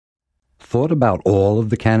thought about all of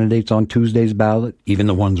the candidates on Tuesday's ballot, even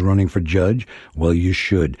the ones running for judge? Well, you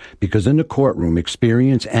should, because in the courtroom,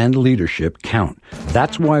 experience and leadership count.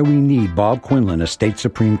 That's why we need Bob Quinlan, a state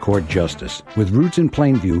Supreme Court justice. With roots in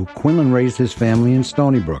Plainview, Quinlan raised his family in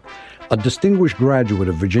Stony Brook. A distinguished graduate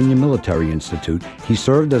of Virginia Military Institute, he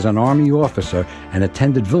served as an Army officer and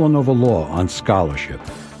attended Villanova Law on scholarship.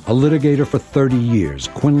 A litigator for 30 years,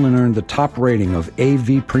 Quinlan earned the top rating of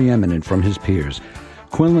AV Preeminent from his peers.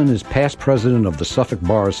 Quinlan is past president of the Suffolk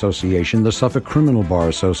Bar Association, the Suffolk Criminal Bar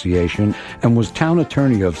Association, and was town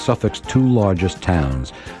attorney of Suffolk's two largest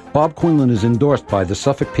towns. Bob Quinlan is endorsed by the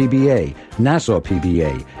Suffolk PBA, Nassau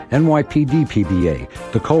PBA, NYPD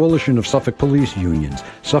PBA, the Coalition of Suffolk Police Unions,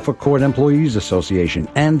 Suffolk Court Employees Association,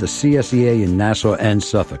 and the CSEA in Nassau and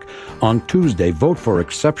Suffolk. On Tuesday, vote for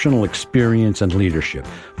exceptional experience and leadership.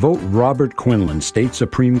 Vote Robert Quinlan, State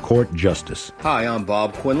Supreme Court Justice. Hi, I'm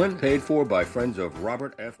Bob Quinlan, paid for by friends of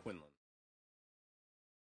Robert F. Quinlan.